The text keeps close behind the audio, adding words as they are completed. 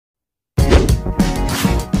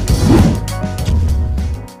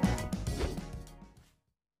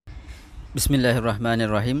বিসমিল্লাহির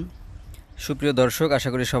রহমানির রহিম। সুপ্রিয় দর্শক, আশা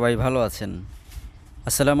করি সবাই ভালো আছেন।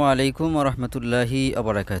 আসসালামু আলাইকুম ওয়া রাহমাতুল্লাহি ওয়া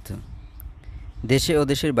বারাকাতুহু। দেশে ও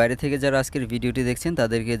দেশের বাইরে থেকে যারা আজকের ভিডিওটি দেখছেন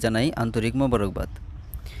তাদেরকে জানাই আন্তরিক মোবারকবাদ।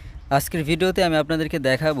 আজকের ভিডিওতে আমি আপনাদেরকে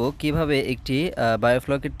দেখাবো কিভাবে একটি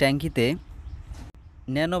বায়োফ্লকের ট্যাঙ্কিতে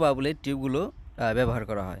ন্যানো বাবুলের টিউবগুলো ব্যবহার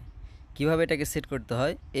করা হয়, কিভাবে এটাকে সেট করতে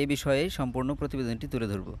হয়, এই বিষয়ে সম্পূর্ণ প্রতিবেদনটি তুলে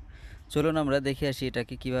ধরব। চলুন আমরা দেখে আসি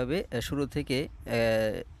এটাকে কিভাবে শুরু থেকে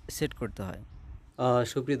সেট করতে হয়।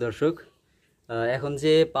 সুপ্রিয় দর্শক, এখন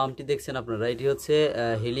যে পাম্পটি দেখছেন আপনারা, এটি হচ্ছে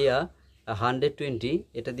হেলিয়া 120।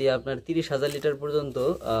 এটা দিয়ে আপনার 30,000 লিটার পর্যন্ত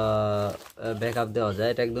ব্যাকআপ দেওয়া যায়।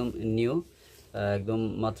 এটা একদম নিউ, একদম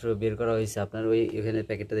মাত্র বের করা হয়েছে। আপনার এখানে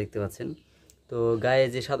প্যাকেটটা দেখতে পাচ্ছেন। তো গায়ে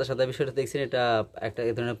যে সাদা সাদা বিষয়টা দেখছেন, এটা একটা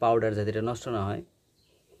এই ধরনের পাউডার, যাতে এটা নষ্ট না হয়।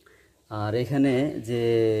 আর এখানে যে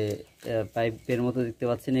পাইপের মতো দেখতে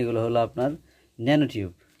পাচ্ছেন, এগুলো হলো আপনার ন্যানো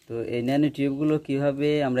টিউব। তো এই ন্যানো টিউবগুলো কীভাবে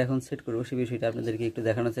আমরা এখন সেট করব সেই বিষয়টা আপনাদেরকে একটু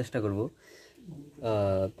দেখানোর চেষ্টা করব।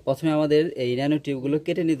 প্রথমে আমাদের এই ন্যানো টিউবগুলো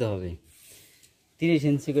কেটে নিতে হবে। 30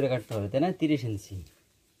 ইঞ্চি করে কাটতে হবে, তাই না? 30 ইঞ্চি।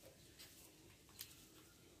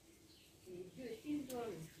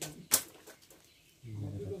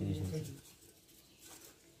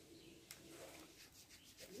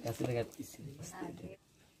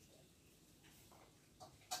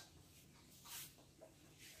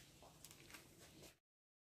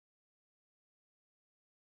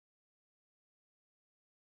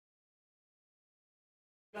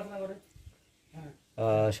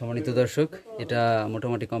 সম্মানিত দর্শক, এটা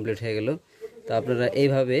মোটামুটি কমপ্লিট হয়ে গেল। তো আপনারা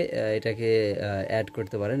এইভাবে এটাকে অ্যাড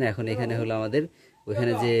করতে পারেন। এখন এখানে হলো আমাদের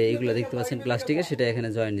ওইখানে যে এগুলো দেখতে পাচ্ছেন প্লাস্টিকের, সেটা এখানে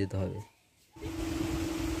জয়েন দিতে হবে।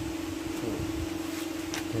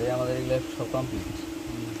 আমাদের এগুলো সব কমপ্লিট।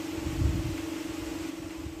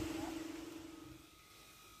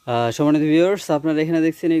 সম্মানিত ভিউয়ার্স, আপনারা এখানে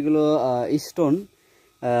দেখছেন এগুলো স্টোন।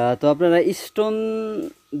 তো আপনারা স্টোন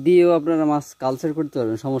দিয়েও আপনারা মাছ কালচার করতে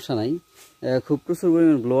পারবেন, সমস্যা নাই। খুব প্রচুর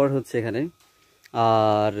পরিমাণ ব্লোয়ার হচ্ছে এখানে।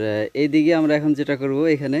 আর এইদিকে আমরা এখন যেটা করব,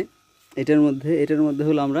 এখানে এটার মধ্যে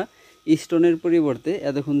হলো আমরা স্টোনের পরিবর্তে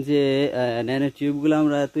এতক্ষণ যে ন্যানো টিউবগুলো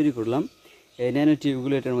আমরা তৈরি করলাম, এই ন্যানো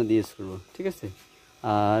টিউবগুলো এটার মধ্যে ইউজ করব, ঠিক আছে?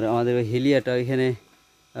 আর আমাদের ওই হেলিয়াটা এখানে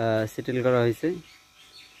সেটেল করা হয়েছে।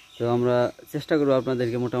 তো আমরা চেষ্টা করব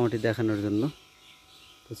আপনাদেরকে মোটামুটি দেখানোর জন্য।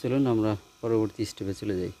 তো চলুন আমরা পরবর্তী স্টেপে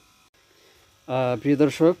চলে যাই। প্রিয়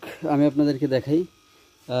দর্শক, আমি আপনাদেরকে দেখাই।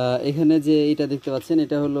 এখানে যে এইটা দেখতে পাচ্ছেন,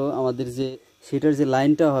 এটা হলো আমাদের যে সেটার যে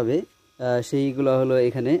লাইনটা হবে, সেইগুলো হলো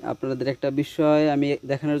এখানে। আপনাদের একটা বিষয় আমি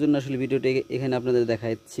দেখানোর জন্য আসলে ভিডিওটা এখানে আপনাদের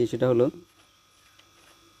দেখাচ্ছি। সেটা হলো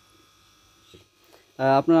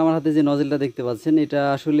আপনারা আমার হাতে যে নজেলটা দেখতে পাচ্ছেন, এটা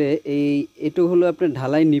আসলে এটুকু হলো আপনার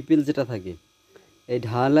ঢালাই নিপিল যেটা থাকে। এই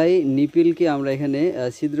ঢালাই নিপিলকে আমরা এখানে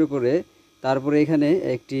ছিদ্র করে, তারপরে এখানে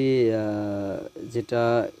একটি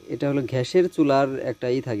এটা হলো গ্যাসের চুলার একটা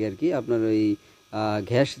থাকে আর কি, আপনার ওই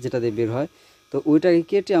গ্যাস যেটা দিয়ে বের হয়। তো ওইটাকে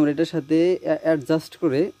কেটে আমরা এটার সাথে অ্যাডজাস্ট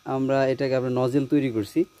করে আমরা এটাকে আমরা নজেল তৈরি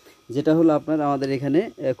করছি, যেটা হলো আপনার আমাদের এখানে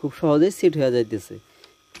খুব সহজেই সেট হয়ে যাইতেছে।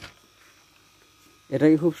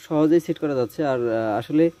 এটাকে খুব সহজেই সেট করা যাচ্ছে। আর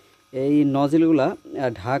আসলে এই নজেলগুলা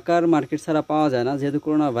ঢাকার মার্কেট ছাড়া পাওয়া যায় না, যেহেতু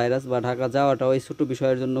করোনা ভাইরাস বা ঢাকা যাওয়াটা ওই ছোটো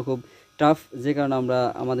বিষয়ের জন্য খুব টাফ, যে কারণে আমরা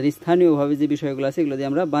আমাদের স্থানীয়ভাবে যে বিষয়গুলো আছে এগুলো দিয়ে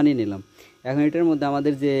আমরা বানিয়ে নিলাম। এখন এটার মধ্যে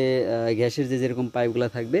আমাদের যে গ্যাসের যেরকম পাইপগুলো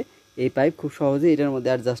থাকবে, এই পাইপ খুব সহজেই এটার মধ্যে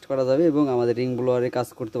অ্যাডজাস্ট করা যাবে এবং আমাদের রিং ব্লোয়ারে কাজ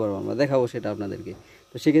করতে পারবো। আমরা দেখাবো সেটা আপনাদেরকে।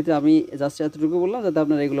 তো সেক্ষেত্রে আমি জাস্ট এতটুকু বললাম যাতে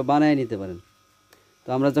আপনারা এগুলো বানিয়ে নিতে পারেন। তো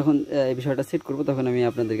আমরা যখন এই বিষয়টা সেট করব তখন আমি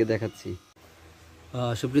আপনাদেরকে দেখাচ্ছি।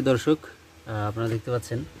 সুপ্রিয় দর্শক, আপনারা দেখতে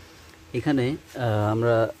পাচ্ছেন এখানে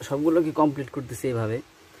আমরা সবগুলোকে কমপ্লিট করতেছি এইভাবে,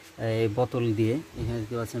 এই বোতল দিয়ে। এখানে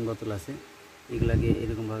দেখতে পাচ্ছেন বোতল আছে, এগুলাকে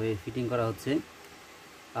এরকমভাবে ফিটিং করা হচ্ছে।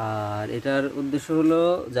 আর এটার উদ্দেশ্য হলো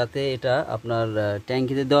যাতে এটা আপনার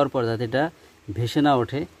ট্যাঙ্কিতে দেওয়ার পর যাতে এটা ভেসে না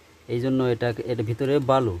ওঠে, এই জন্য এটা ভিতরে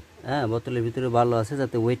বালু, বোতলের ভিতরে বালু আছে,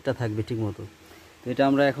 যাতে ওয়েটটা থাকবে ঠিক মতো। তো এটা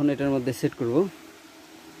আমরা এখন এটার মধ্যে সেট করব।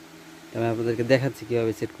 আমি আপনাদেরকে দেখাচ্ছি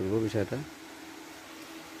কীভাবে সেট করব বিষয়টা।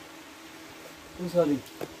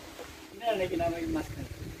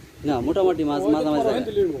 না, মোটামুটি মাছ মাঝামাঝি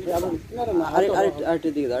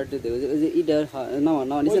আরেকটু দিকে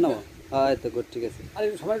নামা নিচে নামা। হ্যাঁ, তো গুড, ঠিক আছে,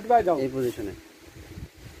 এই পজিশনে।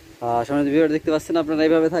 সামনে ভিউয়ার দেখতে পাচ্ছেন আপনারা,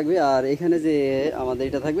 এইভাবে থাকবে। আর এখানে যে আমাদের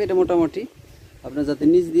এটা থাকবে, এটা মোটামুটি আপনার যাতে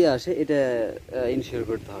নিচ দিয়ে আসে এটা ইনশিওর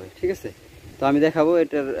করতে হবে, ঠিক আছে? তো আমি দেখাবো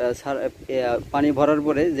এটার পানি ভরার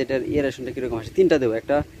পরে যেটার এয়ারেশনটা কীরকম আসে। 3টা দেবো।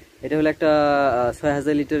 এটা হলো একটা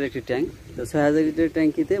 6000 লিটার একটি ট্যাঙ্ক। তো 6000 লিটার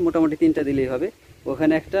ট্যাঙ্কিতে মোটামুটি 3টা দিলেই হবে।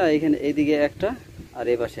 ওখানে একটা, এইখানে এইদিকে একটা, আর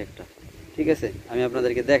এই পাশে একটা, ঠিক আছে? আমি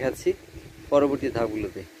আপনাদেরকে দেখাচ্ছি পরবর্তী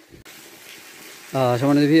ধাপগুলোতে।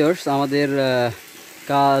 সম্মানিত ভিউয়ার্স, আমাদের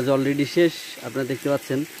কাজ অলরেডি শেষ। আপনারা দেখতে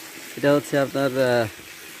পাচ্ছেন এটা হচ্ছে আপনার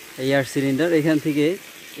এয়ার সিলিন্ডার। এখান থেকে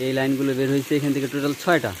এই লাইনগুলো বের হয়েছে, এখান থেকে টোটাল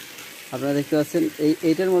 6টা আপনারা দেখতে পাচ্ছেন।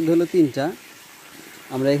 এইটার মধ্যে হলো 3টা,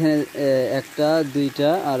 আমরা এখানে একটা 2টা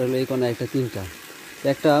আর হলো এই কোণে একটা 3টা।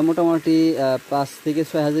 একটা মোটামুটি 5 থেকে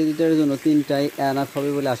 6,000 লিটারের জন্য 3টাই এনাফ হবে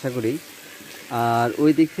বলে আশা করি। আর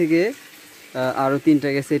ওই দিক থেকে আরও 3টা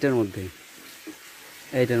গেছে এইটার মধ্যে।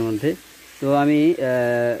 তো আমি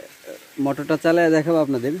মোটরটা চালায় দেখাবো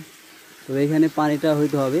আপনাদের। তো এইখানে পানিটা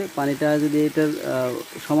হইতে হবে, পানিটা যদি এটার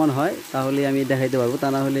সমান হয় তাহলে আমি দেখাইতে পারবো, তা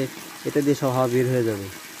না হলে এটা দিয়ে সব হাওয়া বের হয়ে যাবে।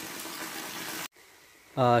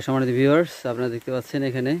 সম্মানিত ভিউয়ার্স, আপনারা দেখতে পাচ্ছেন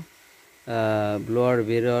এখানে ব্লোয়ার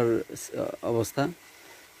বের হওয়ার অবস্থা,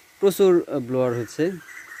 প্রচুর ব্লোয়ার হচ্ছে।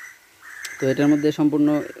 তো এটার মধ্যে সম্পূর্ণ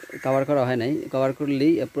কভার করা হয় নাই, কভার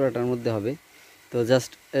করলেই পুরোটার মধ্যে হবে। তো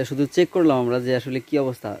জাস্ট শুধু চেক করলাম আমরা যে আসলে কি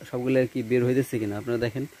অবস্থা, সবগুলো কি বের হইতেছে কিনা। আপনারা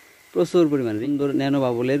দেখেন প্রচুর পরিমাণে সুন্দর ন্যানো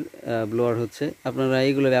বাবলের ব্লোয়ার হচ্ছে, আপনারা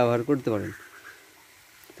এইগুলো ব্যবহার করতে পারেন।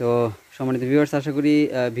 তো সম্মানিত ভিউয়ার্স, আশা করি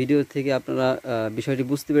ভিডিও থেকে আপনারা বিষয়টি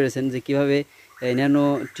বুঝতে পেরেছেন যে কীভাবে এই ন্যানো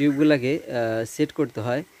টিউবগুলোকে সেট করতে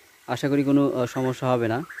হয়। আশা করি কোনো সমস্যা হবে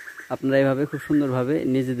না। আপনারা এভাবে খুব সুন্দরভাবে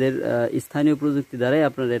নিজেদের স্থানীয় প্রযুক্তি দ্বারাই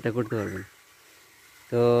আপনারা এটা করতে পারবেন।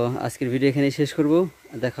 তো আজকের ভিডিও এখানেই শেষ করব,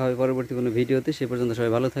 দেখা হবে পরবর্তী কোনো ভিডিওতে। সে পর্যন্ত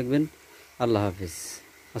সবাই ভালো থাকবেন। আল্লাহ হাফিজ।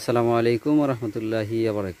 আসসালামু আলাইকুম ওয়া রাহমাতুল্লাহি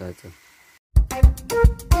ওয়া বারাকাতুহু।